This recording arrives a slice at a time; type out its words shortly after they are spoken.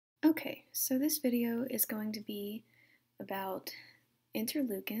Okay, so this video is going to be about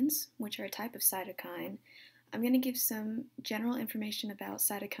interleukins, which are a type of cytokine. I'm going to give some general information about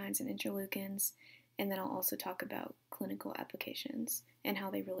cytokines and interleukins, and then I'll also talk about clinical applications and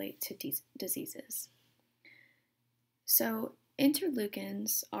how they relate to diseases. So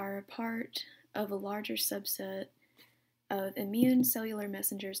interleukins are a part of a larger subset of immune cellular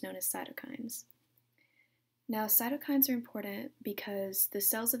messengers known as cytokines. Now, cytokines are important because the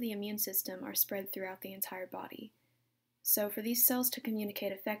cells of the immune system are spread throughout the entire body. So for these cells to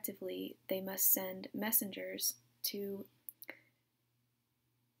communicate effectively, they must send messengers to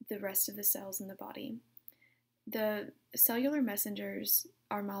the rest of the cells in the body. The cellular messengers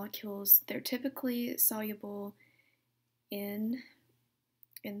are molecules. They're typically soluble in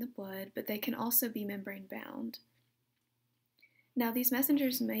the blood, but they can also be membrane bound. Now, these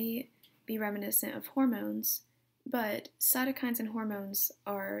messengers may be reminiscent of hormones, but cytokines and hormones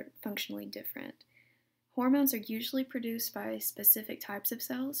are functionally different. Hormones are usually produced by specific types of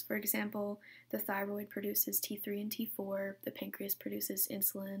cells. For example, the thyroid produces T3 and T4, the pancreas produces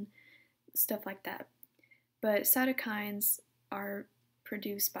insulin, stuff like that. But cytokines are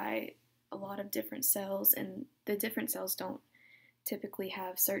produced by a lot of different cells, and the different cells don't typically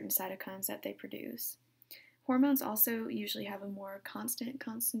have certain cytokines that they produce. Hormones also usually have a more constant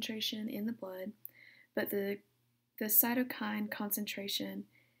concentration in the blood, but the cytokine concentration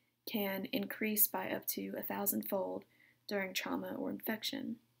can increase by up to 1,000-fold during trauma or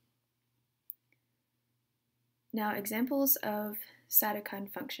infection. Now, examples of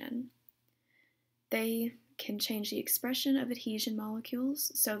cytokine function. They can change the expression of adhesion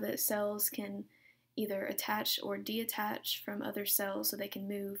molecules so that cells can either attach or detach from other cells so they can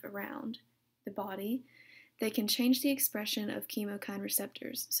move around the body. They can change the expression of chemokine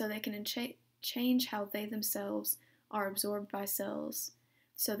receptors, so they can change how they themselves are absorbed by cells,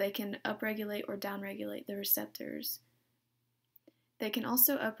 so they can upregulate or downregulate the receptors. They can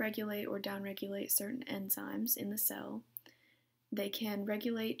also upregulate or downregulate certain enzymes in the cell. They can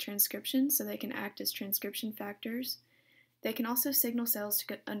regulate transcription, so they can act as transcription factors. They can also signal cells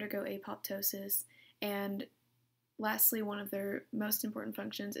to undergo apoptosis, and lastly, one of their most important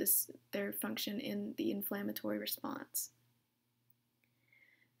functions is their function in the inflammatory response.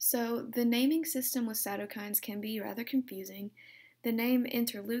 So the naming system with cytokines can be rather confusing. The name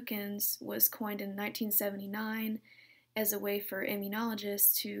interleukins was coined in 1979 as a way for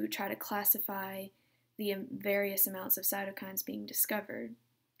immunologists to try to classify the various amounts of cytokines being discovered.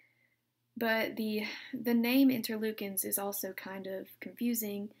 But the name interleukins is also kind of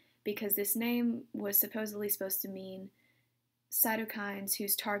confusing because this name was supposedly supposed to mean cytokines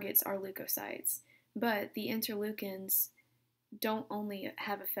whose targets are leukocytes, but the interleukins don't only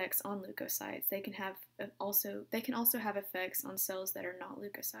have effects on leukocytes, they can also have effects on cells that are not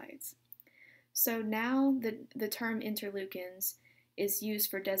leukocytes. So now the term interleukins is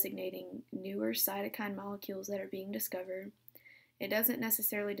used for designating newer cytokine molecules that are being discovered. It doesn't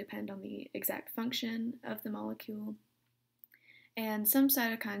necessarily depend on the exact function of the molecule. And some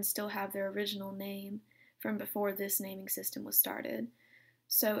cytokines still have their original name from before this naming system was started.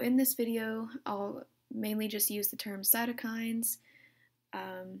 So in this video, I'll mainly just use the term cytokines,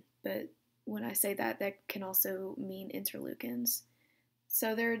 but when I say that, that can also mean interleukins.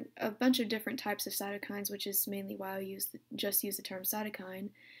 So there are a bunch of different types of cytokines, which is mainly why I just use the term cytokine.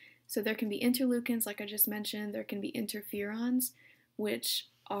 So there can be interleukins, like I just mentioned. There can be interferons, which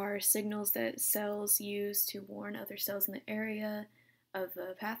are signals that cells use to warn other cells in the area of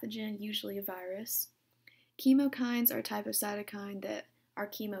a pathogen, usually a virus. Chemokines are a type of cytokine that are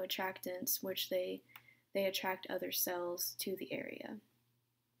chemoattractants, which they attract other cells to the area.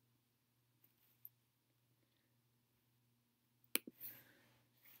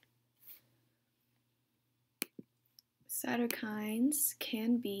 Cytokines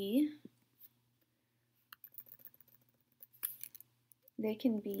can be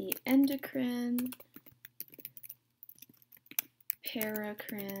endocrine,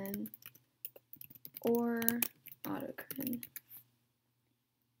 paracrine, or autocrine.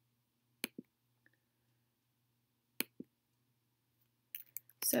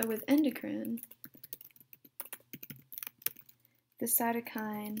 So with endocrine, the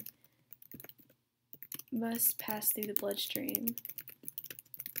cytokine must pass through the bloodstream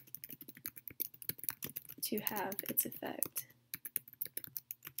to have its effect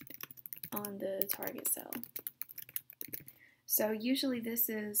on the target cell. So usually this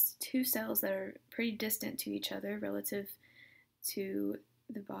is two cells that are pretty distant to each other relative to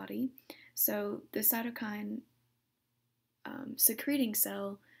the body. So the cytokine secreting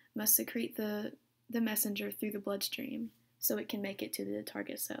cell must secrete the messenger through the bloodstream so it can make it to the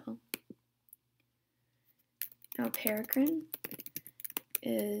target cell. Now, paracrine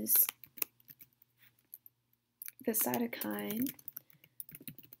is the cytokine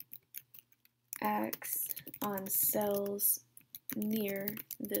acts on cells near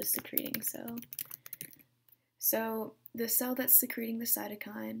the secreting cell. So the cell that's secreting the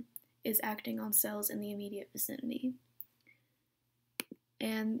cytokine is acting on cells in the immediate vicinity.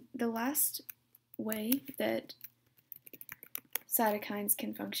 And the last way that cytokines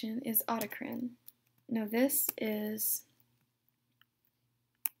can function is autocrine. Now this is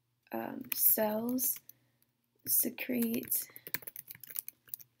cells secrete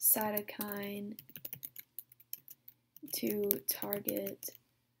cytokine to target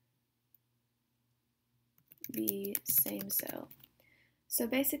the same cell. So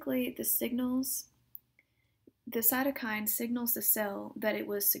basically the cytokine signals the cell that it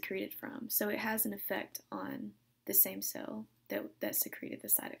was secreted from, so it has an effect on the same cell that secreted the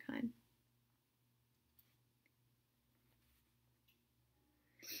cytokine.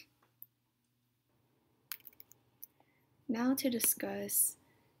 Now to discuss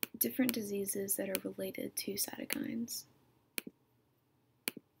different diseases that are related to cytokines.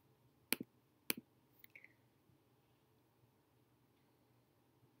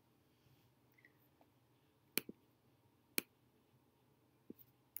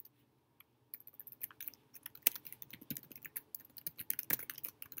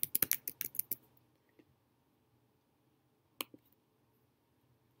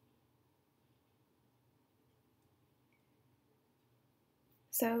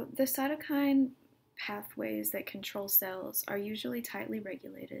 So the cytokine pathways that control cells are usually tightly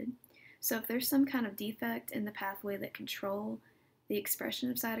regulated. So if there's some kind of defect in the pathway that control the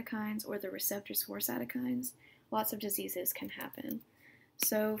expression of cytokines or the receptors for cytokines, lots of diseases can happen.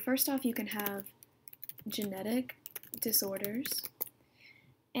 So first off, you can have genetic disorders.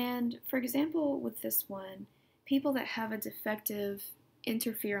 And for example, with this one, people that have a defective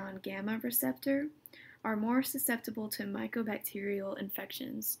interferon gamma receptor are more susceptible to mycobacterial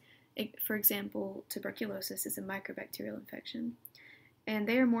infections. For example, tuberculosis is a mycobacterial infection, and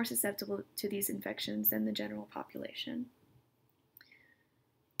they are more susceptible to these infections than the general population.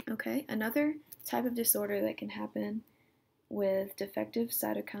 Okay, another type of disorder that can happen with defective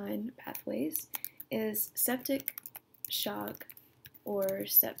cytokine pathways is septic shock or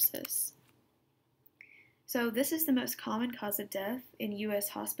sepsis. So this is the most common cause of death in U.S.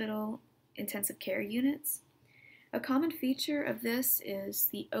 hospital intensive care units. A common feature of this is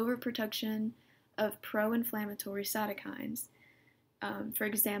the overproduction of pro-inflammatory cytokines. For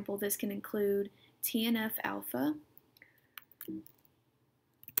example, this can include TNF-alpha,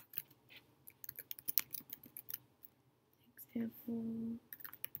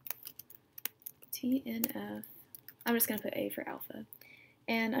 I'm just going to put A for alpha.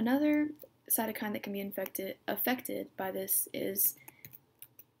 And another cytokine that can be affected by this is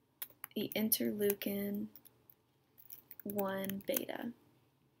the interleukin 1 beta.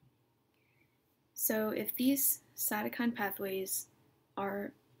 So if these cytokine pathways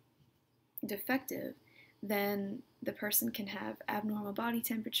are defective, then the person can have abnormal body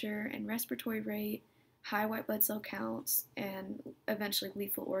temperature and respiratory rate, high white blood cell counts, and eventually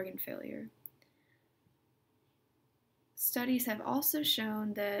lethal organ failure. Studies have also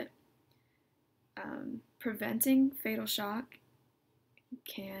shown that preventing fatal shock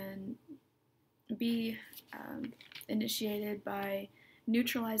can be initiated by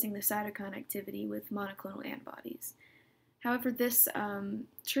neutralizing the cytokine activity with monoclonal antibodies. However, this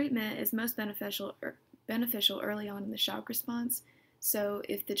treatment is most beneficial early on in the shock response. So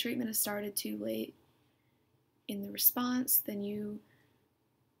if the treatment is started too late in the response, then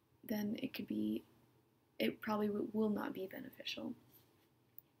it probably will not be beneficial.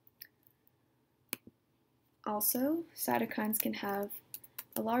 Also, cytokines can have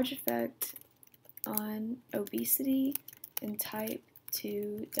a large effect on obesity and type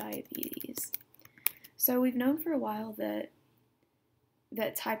 2 diabetes. So we've known for a while that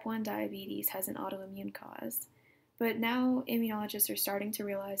type 1 diabetes has an autoimmune cause, but now immunologists are starting to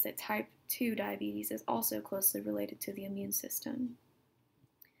realize that type 2 diabetes is also closely related to the immune system.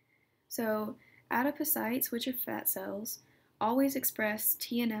 So adipocytes, which are fat cells, always express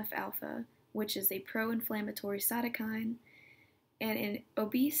TNF-alpha, which is a pro-inflammatory cytokine, and in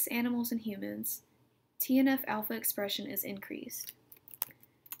obese animals and humans, TNF-alpha expression is increased.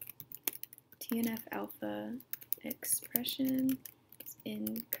 TNF-alpha expression is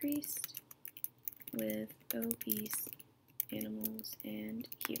increased with obese animals and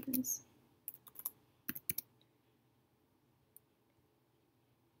humans.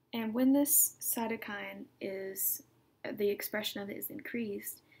 And when this cytokine is the expression of it is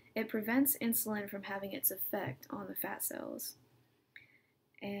increased, it prevents insulin from having its effect on the fat cells.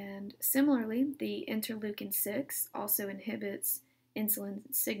 And similarly, the interleukin 6 also inhibits insulin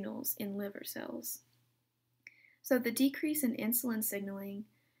signals in liver cells. So the decrease in insulin signaling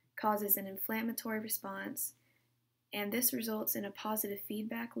causes an inflammatory response, and this results in a positive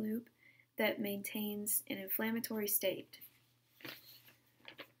feedback loop that maintains an inflammatory state.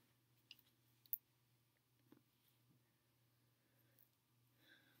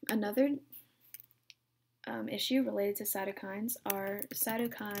 Another issue related to cytokines are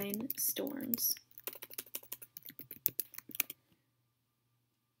cytokine storms.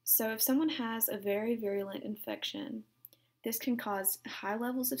 So if someone has a very virulent infection, this can cause high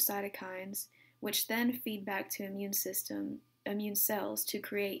levels of cytokines, which then feed back to immune cells to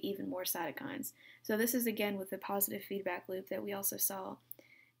create even more cytokines. So this is again with the positive feedback loop that we also saw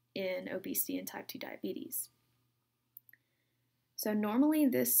in obesity and type 2 diabetes. So normally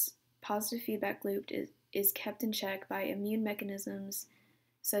this positive feedback loop is kept in check by immune mechanisms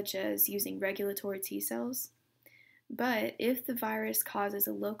such as using regulatory T cells. But if the virus causes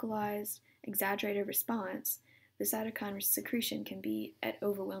a localized, exaggerated response, the cytokine secretion can be at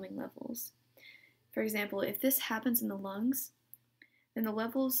overwhelming levels. For example, if this happens in the lungs, then the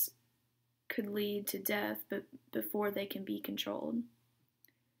levels could lead to death before they can be controlled.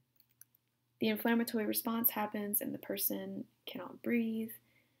 The inflammatory response happens and the person cannot breathe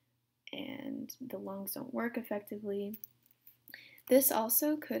and the lungs don't work effectively. This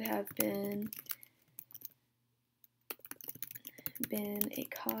also could have been a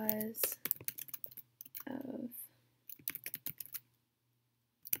cause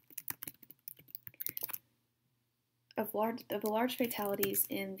of large fatalities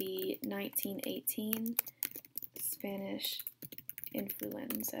in the 1918 Spanish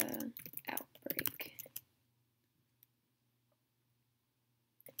influenza outbreak.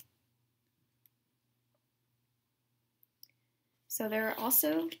 So there are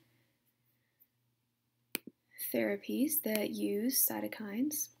also therapies that use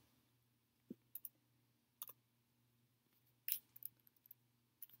cytokines.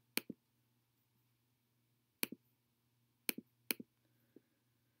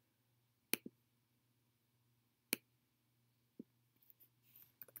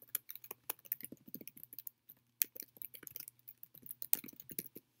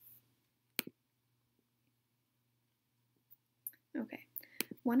 Okay,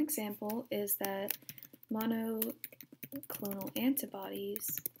 one example is that monoclonal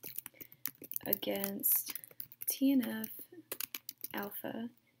antibodies against TNF-alpha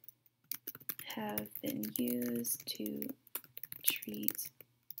have been used to treat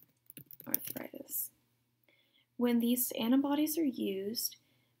arthritis. When these antibodies are used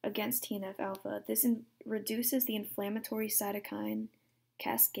against TNF-alpha, this reduces the inflammatory cytokine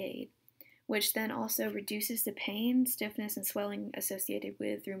cascade, which then also reduces the pain, stiffness, and swelling associated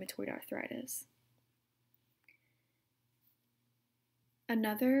with rheumatoid arthritis.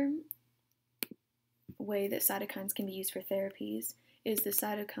 Another way that cytokines can be used for therapies is the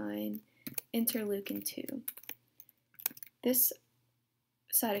Cytokine Interleukin 2. This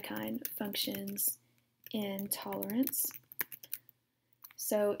cytokine functions in tolerance,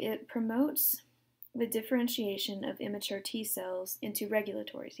 so it promotes the differentiation of immature T cells into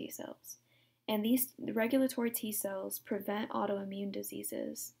regulatory T cells. And these regulatory T cells prevent autoimmune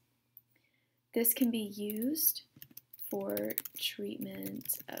diseases. This can be used for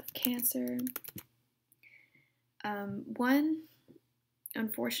treatment of cancer. One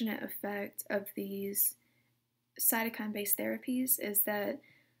unfortunate effect of these cytokine-based therapies is that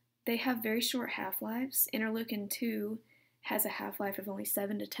they have very short half-lives. Interleukin 2 has a half-life of only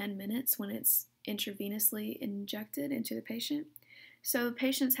 7 to 10 minutes when it's intravenously injected into the patient. So the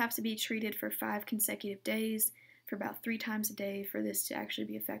patients have to be treated for 5 consecutive days for about 3 times a day for this to actually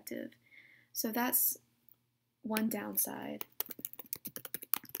be effective. So that's one downside.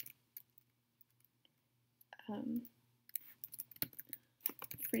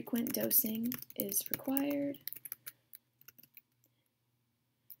 Frequent dosing is required.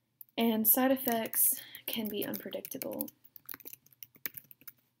 And side effects can be unpredictable,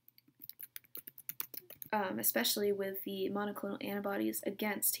 especially with the monoclonal antibodies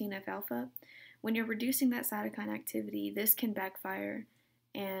against TNF-alpha. When you're reducing that cytokine activity, this can backfire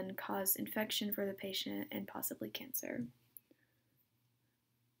and cause infection for the patient and possibly cancer.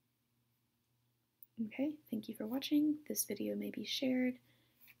 Okay, thank you for watching. This video may be shared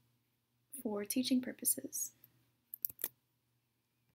for teaching purposes.